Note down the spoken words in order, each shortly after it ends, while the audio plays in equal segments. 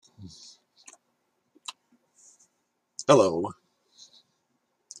Hello,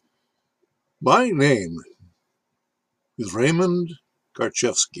 my name is Raymond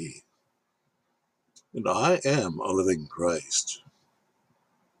Karchevsky, and I am a living Christ.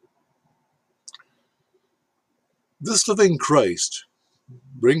 This living Christ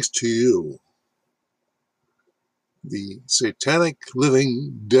brings to you the satanic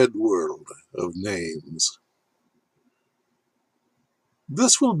living dead world of names.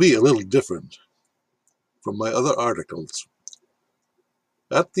 This will be a little different from my other articles.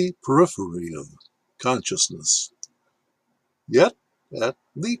 At the periphery of consciousness, yet at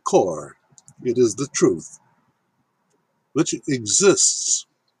the core, it is the truth which exists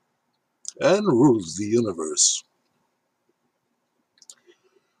and rules the universe.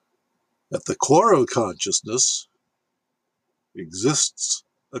 At the core of consciousness exists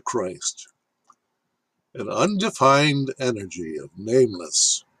a Christ, an undefined energy of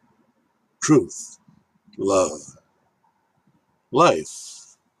nameless truth, love,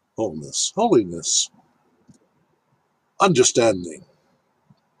 life, wholeness, holiness, understanding,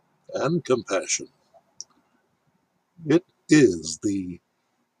 and compassion. It is the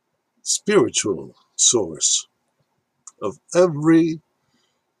spiritual source of every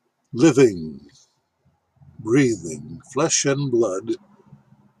living, breathing, flesh and blood,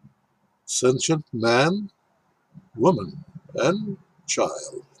 sentient man, woman, and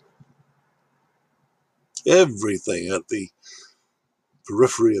child. Everything at the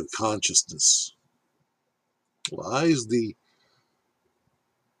periphery of consciousness lies the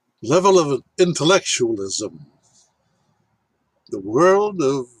level of intellectualism, the world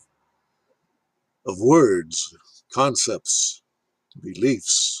of words, concepts,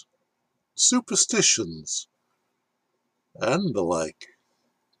 beliefs, superstitions, and the like.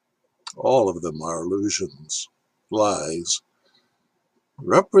 All of them are illusions, lies,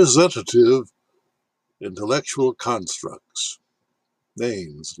 representative intellectual constructs,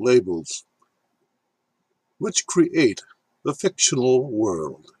 names, labels, which create the fictional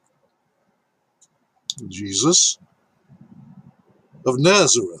world. Jesus of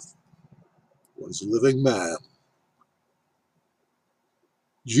Nazareth was a living man.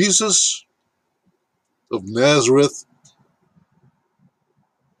 Jesus of Nazareth,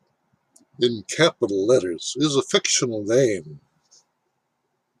 in capital letters, is a fictional name.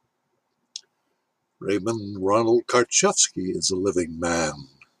 Raymond Ronald Karchevsky is a living man.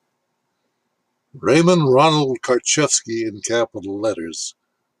 Raymond Ronald Karchevsky, in capital letters,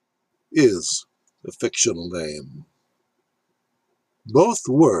 is a fictional name. Both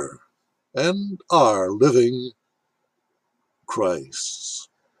were and are living Christs,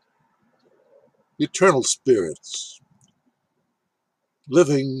 eternal spirits,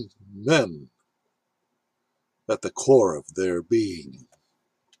 living men at the core of their being.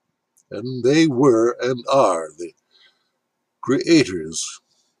 And they were and are the creators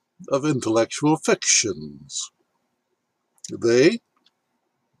of intellectual fictions. They,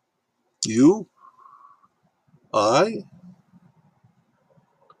 you, I,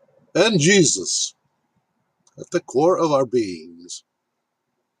 and Jesus, at the core of our beings,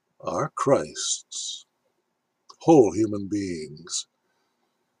 are Christs, whole human beings,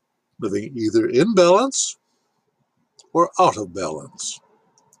 living either in balance or out of balance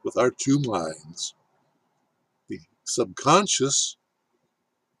with our two minds. The subconscious,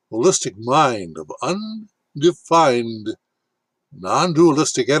 holistic mind of undefined,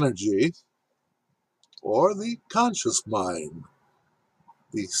 non-dualistic energy, or the conscious mind,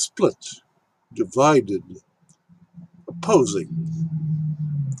 the split, divided, opposing,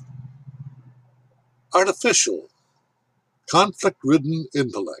 artificial, conflict-ridden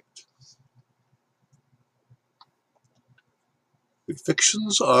intellect. The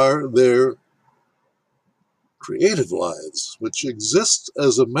fictions are their creative lives, which exist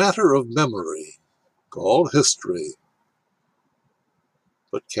as a matter of memory, called history,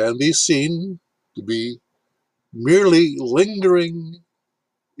 but can be seen to be merely lingering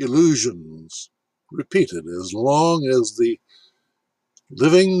illusions, repeated as long as the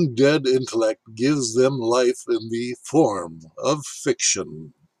living dead intellect gives them life in the form of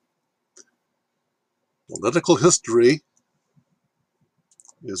fiction. Political history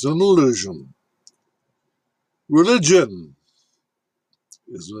is an illusion. Religion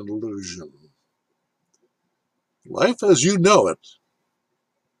is an illusion. Life as you know it,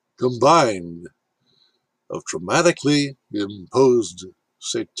 combined of traumatically imposed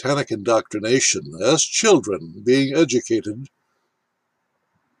satanic indoctrination as children being educated,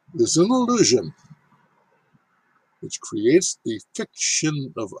 is an illusion which creates the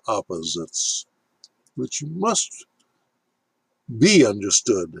fiction of opposites, which must be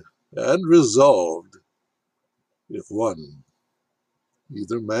understood and resolved if one,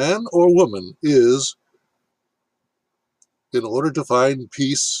 either man or woman, is, in order to find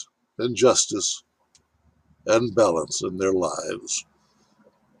peace and justice and balance in their lives.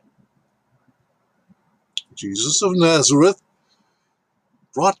 Jesus of Nazareth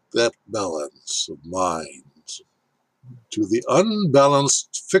brought that balance of mind to the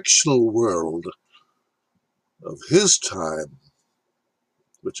unbalanced fictional world of his time,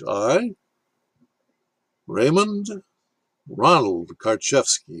 which I, Raymond Ronald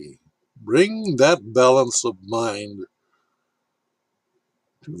Karchevsky, bring that balance of mind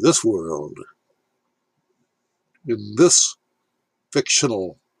to this world, in this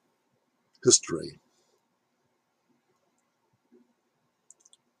fictional history.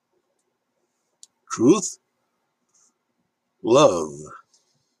 Truth, love,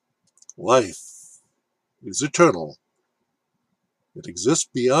 life is eternal. It exists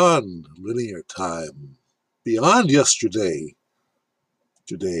beyond linear time, beyond yesterday,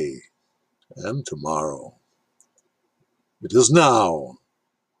 today, and tomorrow. It is now,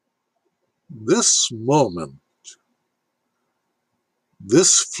 this moment,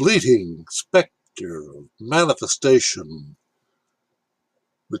 this fleeting specter of manifestation,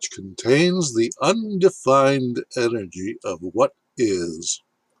 which contains the undefined energy of what is,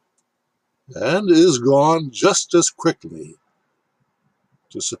 and is gone just as quickly,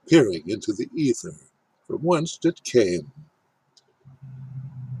 disappearing into the ether from whence it came.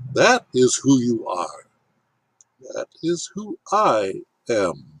 That is who you are. That is who I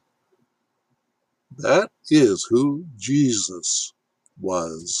am. That is who Jesus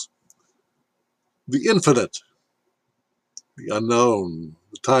was. The infinite, the unknown,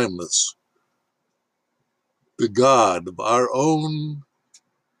 the timeless, the God of our own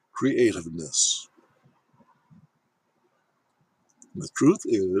creativeness. The truth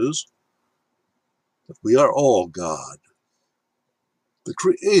is that we are all God, the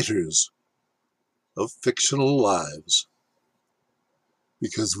creators of fictional lives,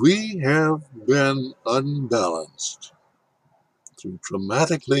 because we have been unbalanced through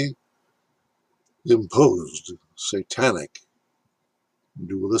dramatically imposed satanic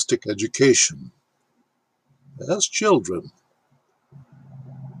dualistic education as children.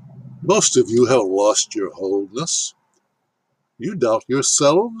 Most of you have lost your wholeness. You doubt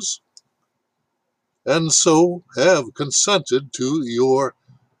yourselves, and so have consented to your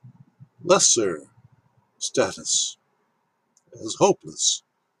lesser status as hopeless,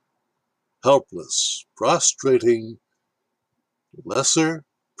 helpless, prostrating lesser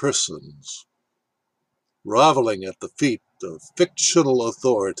persons, groveling at the feet of fictional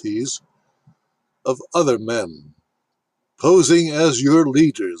authorities of other men, posing as your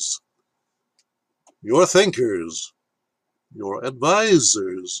leaders, your thinkers, your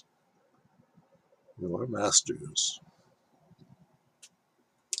advisors, your masters.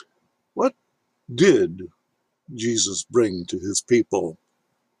 What did Jesus bring to his people?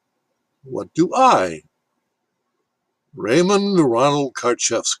 What do I, Raymond Ronald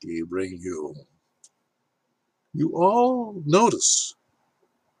Karchevsky, bring you? You all notice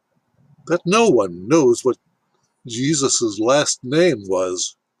that no one knows what Jesus' last name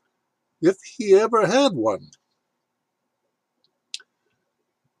was, if he ever had one.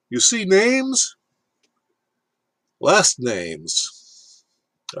 You see, names, last names,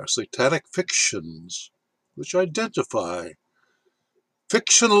 are satanic fictions which identify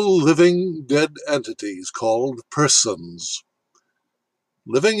fictional living dead entities called persons,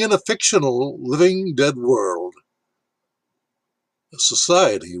 living in a fictional living dead world, a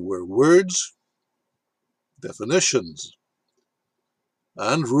society where words, definitions,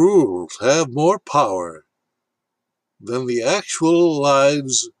 and rules have more power than the actual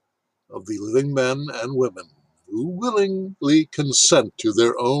lives of the living men and women who willingly consent to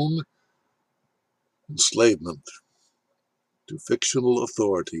their own enslavement to fictional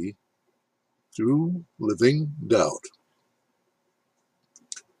authority through living doubt.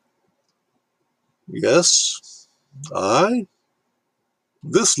 Yes, I,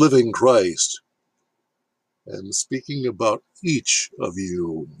 this living Christ, am speaking about each of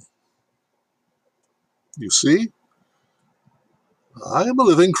you. You see, I am a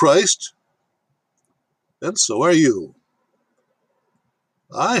living Christ, and so are you.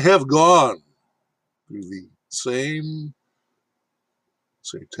 I have gone through the same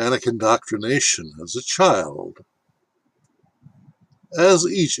satanic indoctrination as a child, as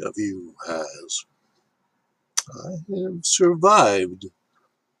each of you has. I have survived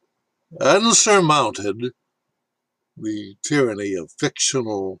and surmounted the tyranny of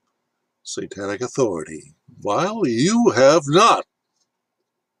fictional satanic authority, while you have not.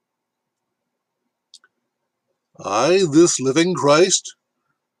 I, this living Christ,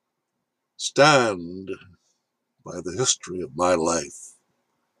 stand by the history of my life,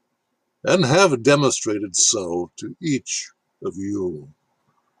 and have demonstrated so to each of you.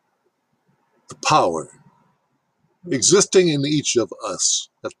 The power existing in each of us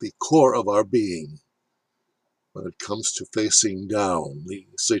at the core of our being when it comes to facing down the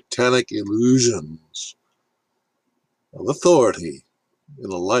satanic illusions of authority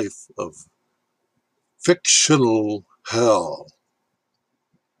in a life of fictional hell.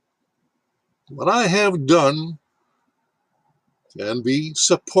 What I have done can be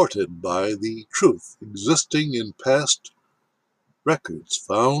supported by the truth existing in past records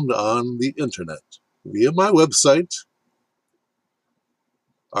found on the internet via my website,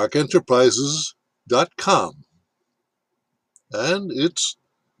 arkenterprises.com, and its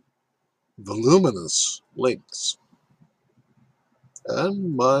voluminous links,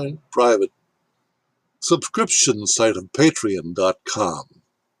 and my private subscription site of patreon.com.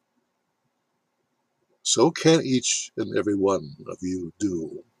 So can each and every one of you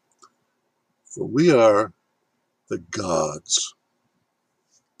do, for we are the gods,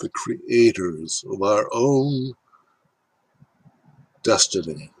 the creators of our own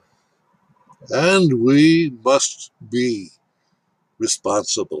destiny, and we must be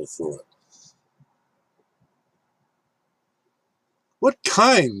responsible for it. What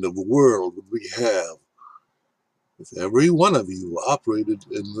kind of world would we have if every one of you operated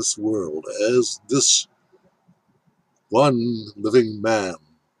in this world as this one living man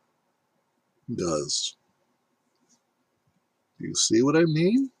does? Do you see what I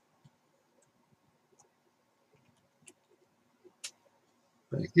mean?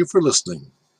 Thank you for listening.